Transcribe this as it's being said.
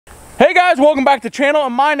welcome back to the channel,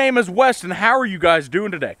 and my name is Westen. How are you guys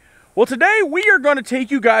doing today? Well, today we are going to take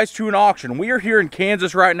you guys to an auction. We are here in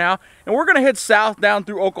Kansas right now, and we're going to head south down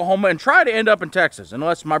through Oklahoma and try to end up in Texas,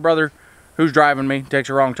 unless my brother, who's driving me, takes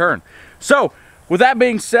a wrong turn. So, with that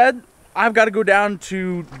being said, I've got to go down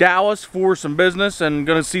to Dallas for some business and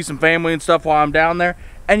going to see some family and stuff while I'm down there.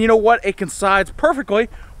 And you know what? It coincides perfectly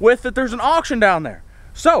with that there's an auction down there.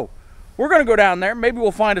 So, we're going to go down there. Maybe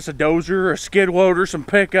we'll find us a dozer, a skid loader, some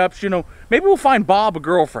pickups, you know. Maybe we'll find Bob a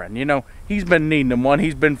girlfriend, you know. He's been needing him one.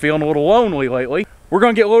 He's been feeling a little lonely lately. We're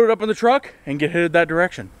going to get loaded up in the truck and get headed that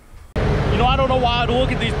direction. You know, I don't know why I'd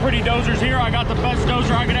look at these pretty dozers here. I got the best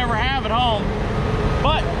dozer I could ever have at home.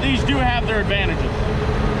 But these do have their advantages.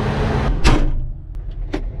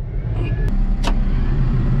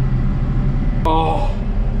 Oh,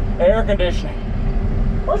 air conditioning.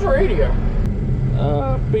 Where's the radio?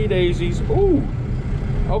 B-daisies. Ooh.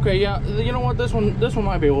 Okay, yeah, you know what? This one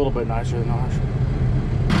might be a little bit nicer than ours.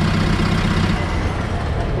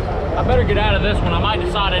 I better get out of this one. I might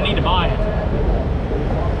decide I need to buy it.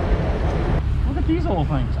 Look at these little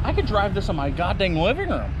things. I could drive this in my goddamn living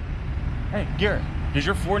room. Hey, Garrett, does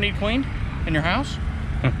your floor need cleaned in your house?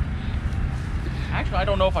 Actually, I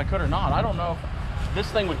don't know if I could or not. I don't know if this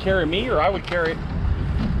thing would carry me or I would carry it.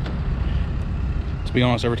 To be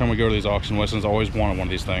honest, every time we go to these auctions, Weston's always wanted one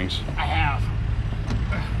of these things. I have.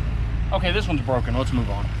 Okay, this one's broken. Let's move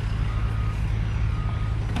on.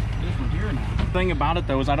 This one's here now. The thing about it,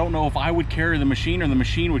 though, is I don't know if I would carry the machine or the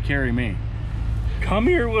machine would carry me. Come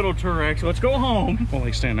here, little Turex. Let's go home. Well,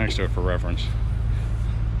 like stand next to it for reference.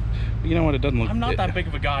 But you know what? It doesn't look... I'm not that big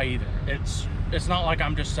of a guy either. It's not like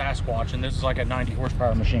I'm just Sasquatch and this is like a 90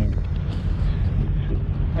 horsepower machine.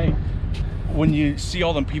 Hey. When you see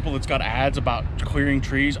all them people that's got ads about clearing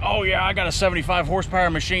trees, oh yeah, I got a 75 horsepower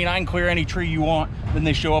machine, I can clear any tree you want, then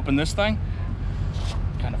they show up in this thing.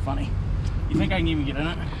 Kind of funny. You think I can even get in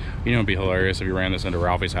it? You know, it'd be hilarious if you ran this into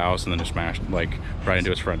Ralphie's house and then just smashed like right into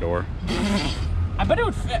his front door. I bet it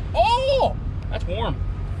would fit. Oh, that's warm.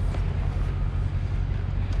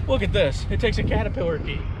 Look at this. It takes a Caterpillar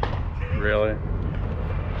key. Really?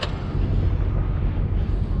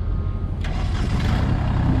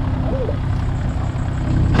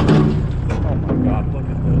 God, look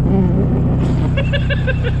at this.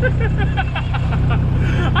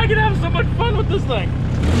 I can have so much fun with this thing.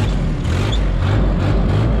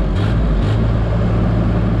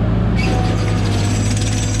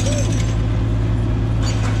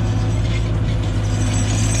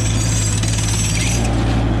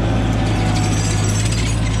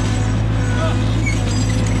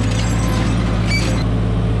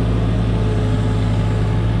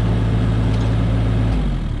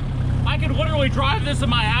 Drive this in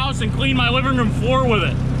my house and clean my living room floor with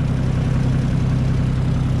it.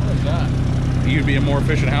 What is that? You'd be a more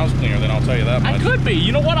efficient house cleaner, then I'll tell you that much. I could be.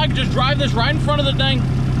 You know what? I could just drive this right in front of the thing.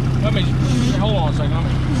 Let me hold on a second.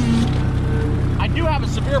 I do have a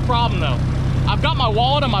severe problem though. I've got my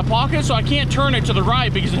wallet in my pocket, so I can't turn it to the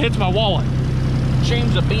right because it hits my wallet.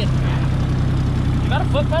 Shame's a being. You got a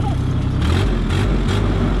foot pedal?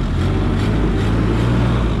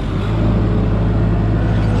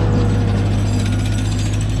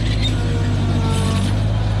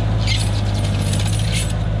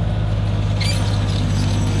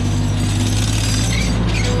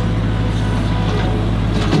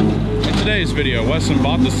 In today's video, Weston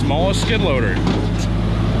bought the smallest skid loader.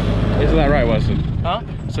 Isn't that right, Weston? Huh?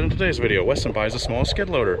 So in today's video, Weston buys the smallest skid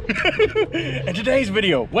loader. In today's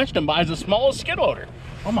video, Weston buys the smallest skid loader.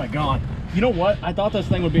 Oh my God. You know what? I thought this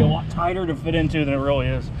thing would be a lot tighter to fit into than it really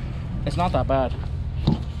is. It's not that bad.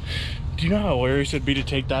 Do you know how hilarious it'd be to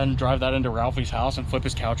take that and drive that into Ralphie's house and flip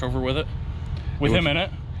his couch over with it? With him in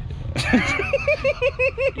it?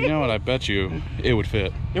 You know what? I bet you it would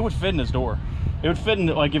fit. It would fit in his door. It would fit in,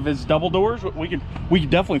 like, if it's double doors, we could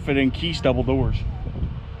definitely fit in Keith's double doors.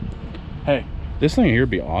 Hey, this thing here would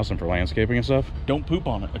be awesome for landscaping and stuff. Don't poop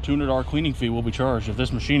on it. A $200 cleaning fee will be charged if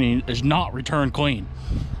this machine is not returned clean.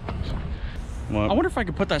 What? I wonder if I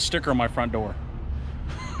could put that sticker on my front door.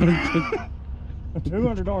 A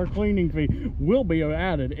 $200 cleaning fee will be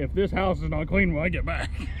added if this house is not clean when I get back.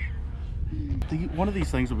 One of these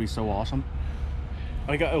things would be so awesome.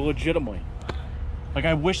 Like, legitimately. Like,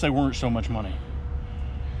 I wish they weren't so much money.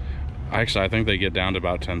 Actually, I think they get down to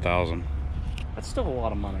about 10,000. That's still a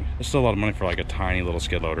lot of money. It's still a lot of money for like a tiny little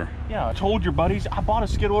skid loader. Yeah, I told your buddies I bought a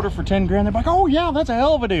skid loader for 10 grand. They're like, oh yeah, that's a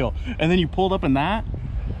hell of a deal. And then you pulled up in that,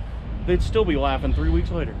 they'd still be laughing 3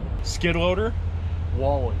 weeks later. Skid loader,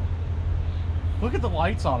 Wally. Look at the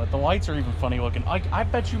lights on it. The lights are even funny looking. I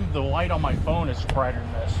bet you the light on my phone is brighter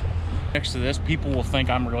than this. Next to this, people will think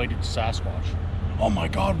I'm related to Sasquatch. Oh my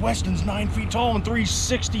God, Weston's 9 feet tall and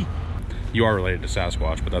 360. You are related to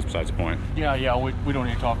Sasquatch, but that's besides the point. Yeah, we don't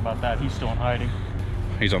need to talk about that. He's still in hiding.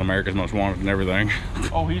 He's on America's Most Wanted and everything.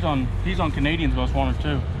 Oh, he's on Canadians' Most Wanted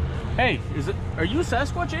too. Hey, are you a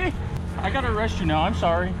Sasquatch, eh? I gotta arrest you now, I'm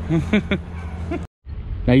sorry.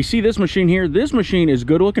 Now you see this machine here? This machine is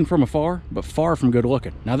good looking from afar, but far from good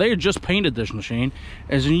looking. Now they had just painted this machine.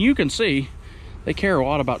 As you can see, they care a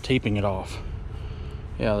lot about taping it off.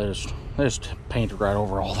 Yeah, they just painted right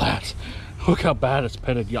over all that. Look how bad it's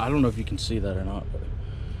painted. I don't know if you can see that or not, but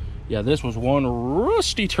yeah, this was one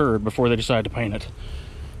rusty turd before they decided to paint it.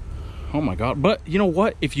 Oh my God. But you know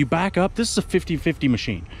what? If you back up, this is a 50-50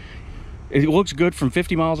 machine. It looks good from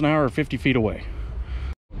 50 miles an hour or 50 feet away.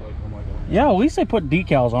 Yeah, at least they put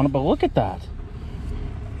decals on it, but look at that.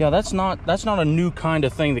 Yeah, that's not a new kind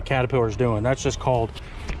of thing the Caterpillar's doing. That's called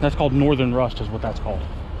Northern Rust is what that's called.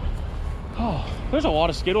 Oh, there's a lot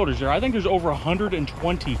of skid loaders there. I think there's over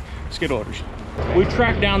 120 skid loaders. We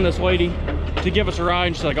tracked down this lady to give us a ride,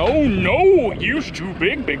 and she's like, oh no, you're too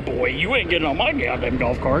big boy. You ain't getting on my goddamn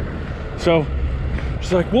golf cart. So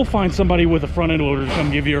she's like, we'll find somebody with a front end loader to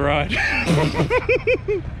come give you a ride.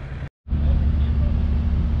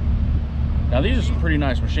 Now these are some pretty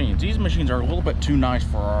nice machines. These machines are a little bit too nice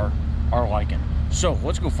for our liking. So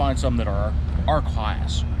let's go find some that are our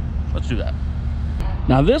class. Let's do that.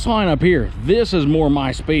 Now this line up here, this is more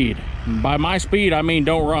my speed. By my speed, I mean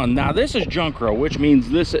don't run. Now this is junk row, which means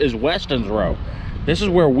this is Weston's row. This is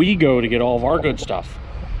where we go to get all of our good stuff.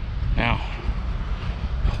 Now,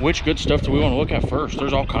 which good stuff do we want to look at first?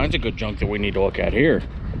 There's all kinds of good junk that we need to look at here.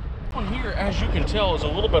 This one here, as you can tell, is a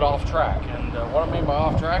little bit off track. And what I mean by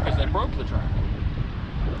off track is they broke the track.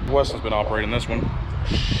 Weston's been operating this one.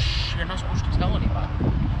 Shh, you're not supposed to tell anybody.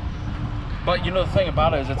 But you know the thing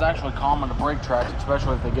about it is it's actually common to break tracks,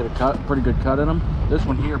 especially if they get a pretty good cut in them. This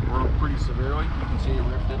one here broke pretty severely. You can see it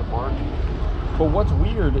ripped it apart. But what's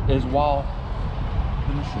weird is while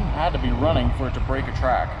the machine had to be running for it to break a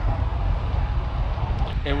track,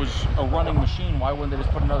 it was a running machine. Why wouldn't they just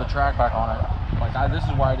put another track back on it? Like this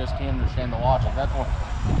is why I just can't understand the logic. That's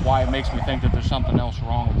why it makes me think that there's something else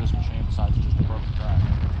wrong with this machine besides just a broken track.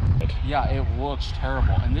 Yeah, it looks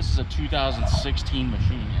terrible, and this is a 2016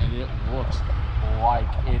 machine, and it looks like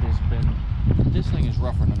it has been. This thing is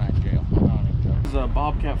rougher than a jail. I'm not even joking. This is a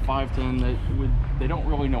Bobcat 510. They don't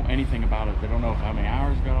really know anything about it. They don't know how many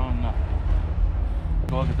hours got on. Nothing.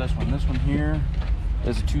 Go look at this one. This one here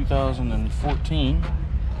is a 2014,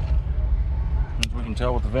 as we can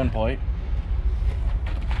tell with the VIN plate.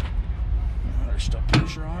 There's still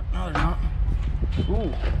pressure on it. No, there's not.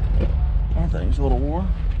 Ooh, that thing's a little wore.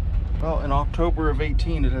 Well, in October of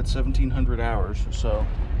 18, it had 1,700 hours, so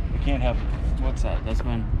we can't have, what's that? That's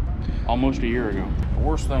been almost a year ago. The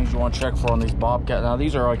worst things you want to check for on these Bobcat, now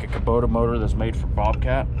these are like a Kubota motor that's made for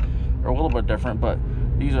Bobcat. They're a little bit different, but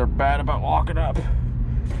these are bad about locking up.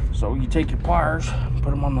 So you take your pliers, put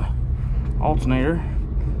them on the alternator.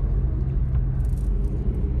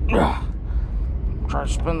 Try to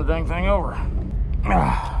spin the dang thing over.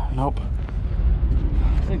 Nope.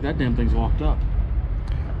 I think that damn thing's locked up.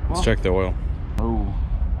 Let's check the oil. Oh,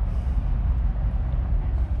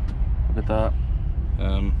 look at that.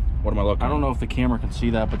 What am I looking at? I don't know if the camera can see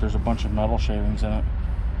that, but there's a bunch of metal shavings in it.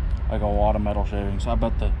 Like a lot of metal shavings. I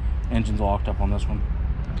bet the engine's locked up on this one.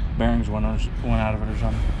 Bearings went out of it or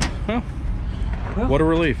something. Huh. Well, what a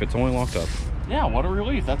relief. It's only locked up. Yeah, what a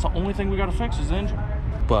relief. That's the only thing we got to fix is the engine.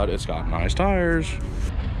 But it's got nice tires.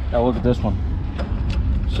 Now look at this one.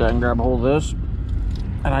 So I can grab a hold of this,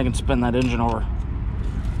 and I can spin that engine over.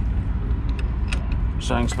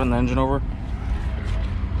 So I can spin the engine over.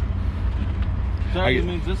 So that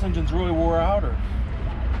means this engine's really wore out, or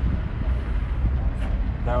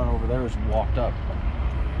that one over there is locked up.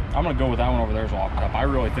 I'm gonna go with that one over there is locked up. I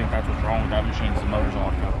really think that's what's wrong with that machine, is the motor's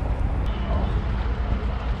locked up.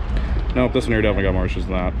 Nope, this one here definitely got more issues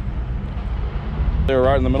than that. They were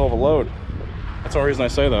right in the middle of a load. That's the only reason I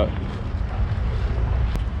say that.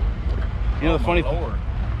 You know the funny thing?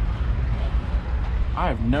 I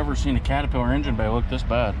have never seen a Caterpillar engine bay look this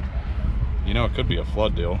bad. You know, it could be a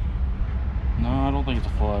flood deal. No, I don't think it's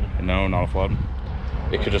a flood. No, not a flood.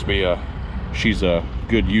 It could just be she's a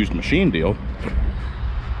good used machine deal.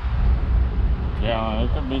 Yeah, it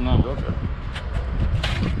could be not. Okay.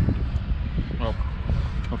 Well,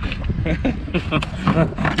 okay.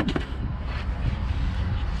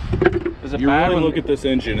 Is it you bad really look at this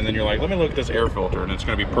engine and then you're like, let me look at this air filter, and it's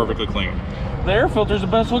going to be perfectly clean. The air filter's the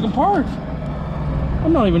best looking part.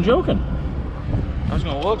 I'm not even joking. I was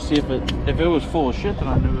gonna look, see if it was full of shit, then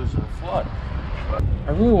I knew it was a flood.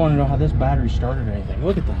 I really want to know how this battery started or anything.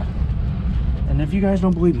 Look at that. And And if you guys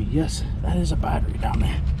don't believe me, yes, that is a battery down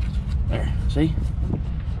there. There, see?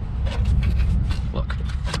 Look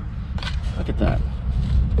at that.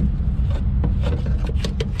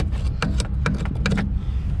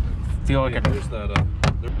 Feel like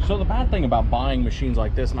So the bad thing about buying machines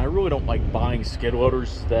like this, and I really don't like buying skid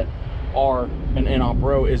loaders that are an in-op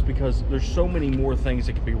row, is because there's so many more things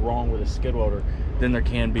that could be wrong with a skid loader than there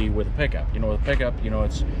can be with a pickup. You know, with a pickup, you know,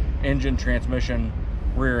 it's engine, transmission,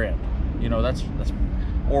 rear end. You know, that's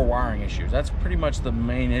or wiring issues. That's pretty much the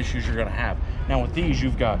main issues you're going to have. Now with these,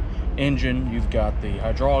 you've got engine, you've got the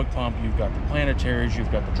hydraulic pump, you've got the planetaries,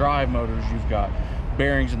 you've got the drive motors, you've got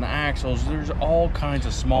bearings in the axles. There's all kinds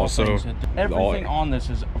of small things. Everything on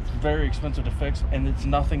this is very expensive to fix, and it's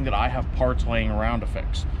nothing that I have parts laying around to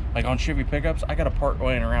fix. Like on Chevy pickups, I got a part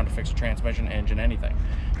laying around to fix a transmission, engine, anything.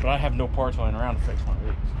 But I have no parts laying around to fix one of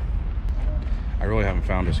these. I really haven't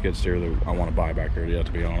found a skid steer that I want to buy back here yet,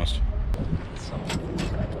 to be honest.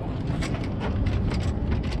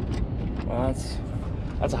 Well,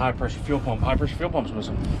 that's a high pressure fuel pump. High pressure fuel pump's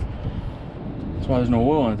missing. That's why there's no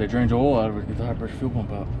oil in it. They drained the oil out of it to get the high pressure fuel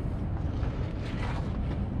pump out.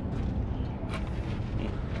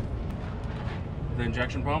 The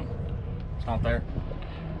injection pump, it's not there.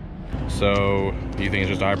 So, do you think it's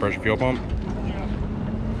just a high pressure fuel pump?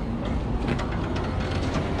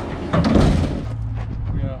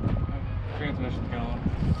 Yeah, transmission's gone.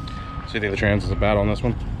 So you think the trans is bad on this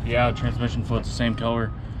one? Yeah, the transmission fluid's the same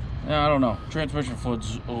color. Yeah, I don't know. Transmission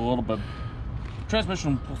fluid's a little bit...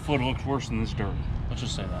 Transmission fluid looks worse than this dirt. Let's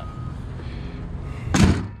just say that.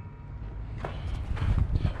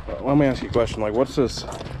 Well, let me ask you a question. Like, what's this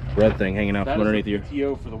red thing hanging out from underneath you? That is the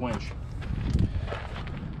PTO for the winch.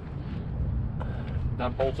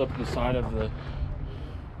 That bolts up to the side of the...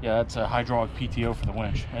 Yeah, that's a hydraulic PTO for the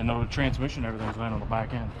winch. And the transmission, everything's laying on the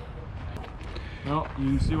back end. Well,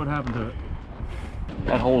 you can see what happened to it.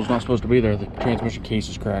 That hole is not supposed to be there. The transmission case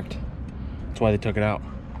is cracked. That's why they took it out.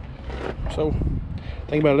 So,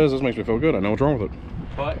 thing about it is, this makes me feel good. I know what's wrong with it.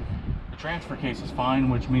 But the transfer case is fine,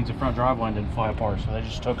 which means the front drive line didn't fly apart. So they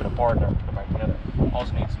just took it apart and never put it back together. All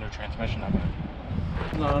it needs is a new transmission out there.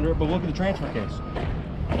 It's not under it, but look at the transfer case.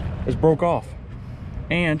 It's broke off.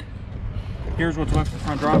 And here's what's left of the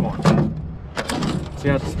front drive line. See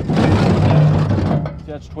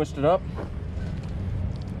that's twisted up?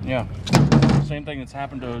 Yeah. Same thing that's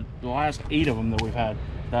happened to the last 8 of them that we've had.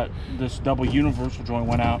 This double universal joint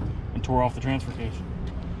went out and tore off the transfer case.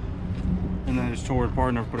 And then it just tore it apart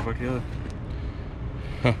and never put it back together.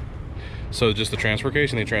 Huh. So just the transfer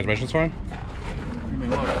case and the transmission's fine? I mean,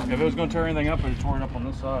 look, if it was going to tear anything up, it would tore it up on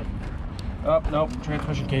this side. Oh, nope,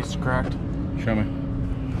 transmission case is cracked. Show me.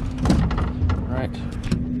 Right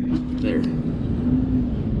there.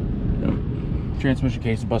 Yep. Transmission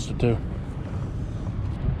case is busted too.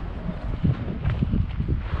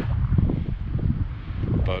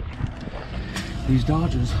 But these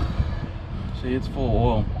Dodges, see, it's full of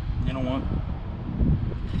oil. You know what?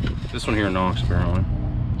 This one here knocks apparently.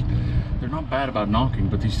 They're not bad about knocking,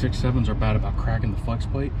 but these 6.7s are bad about cracking the flex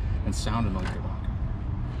plate and sounding like they're knocking.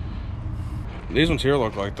 These ones here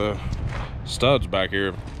look like the studs back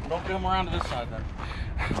here. Don't get them around to this side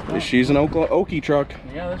then. She's an Okie truck.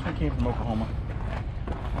 Yeah, this one came from Oklahoma.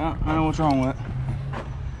 I know what's wrong with it.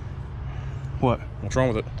 What? What's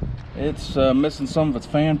wrong with it? It's missing some of its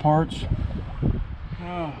fan parts.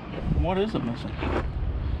 What is it missing?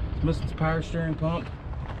 It's missing its power steering pump.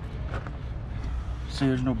 See,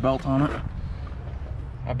 there's no belt on it.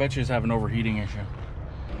 I bet you it's having an overheating issue.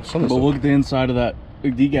 But look at the inside of that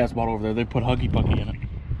degas bottle over there. They put Huggy Pucky in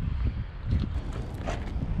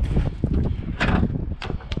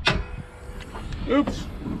it. Oops.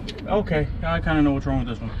 Okay, I kind of know what's wrong with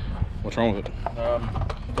this one. What's wrong with it?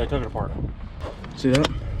 They took it apart. See that?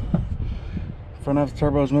 Front half of the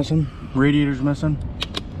turbo's missing. Radiator's missing.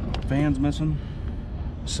 Fan's missing.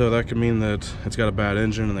 So that could mean that it's got a bad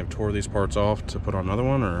engine and they've tore these parts off to put on another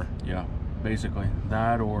one, or? Yeah, basically.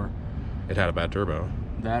 That or... It had a bad turbo.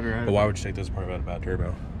 That or... But why would you take this part about a bad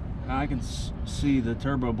turbo? I can see the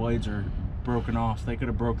turbo blades are broken off. They could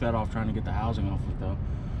have broke that off trying to get the housing off it though.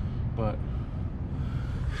 But...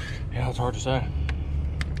 yeah, it's hard to say.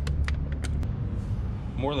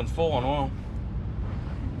 More than full on oil.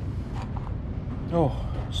 Oh,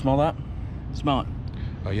 smell that? Smell it.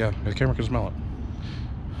 Oh yeah, the camera can smell it.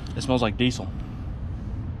 It smells like diesel.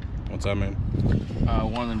 What's that mean?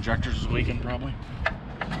 One of the injectors is leaking probably.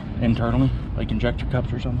 Internally, like injector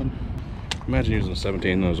cups or something. Imagine using a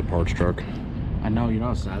 17 as a parts truck. I know, you know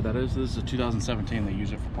how sad that is? This is a 2017, they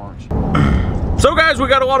use it for parts. So guys, we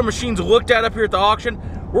got a lot of machines looked at up here at the auction.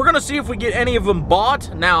 We're gonna see if we get any of them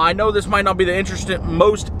bought. Now, I know this might not be the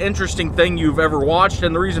most interesting thing you've ever watched,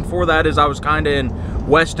 and the reason for that is I was kind of in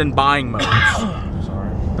Westen buying mode.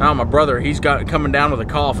 Sorry. Now, my brother, he's got coming down with a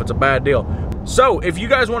cough. It's a bad deal. So, if you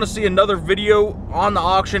guys want to see another video on the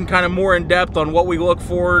auction, kind of more in depth on what we look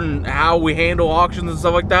for and how we handle auctions and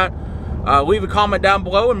stuff like that, leave a comment down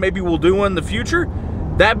below and maybe we'll do one in the future.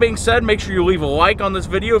 That being said, make sure you leave a like on this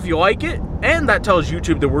video if you like it, and that tells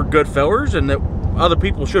YouTube that we're good fellers and that other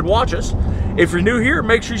people should watch us. If you're new here,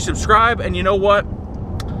 make sure you subscribe, and you know what?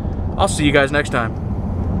 I'll see you guys next time.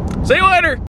 See you later!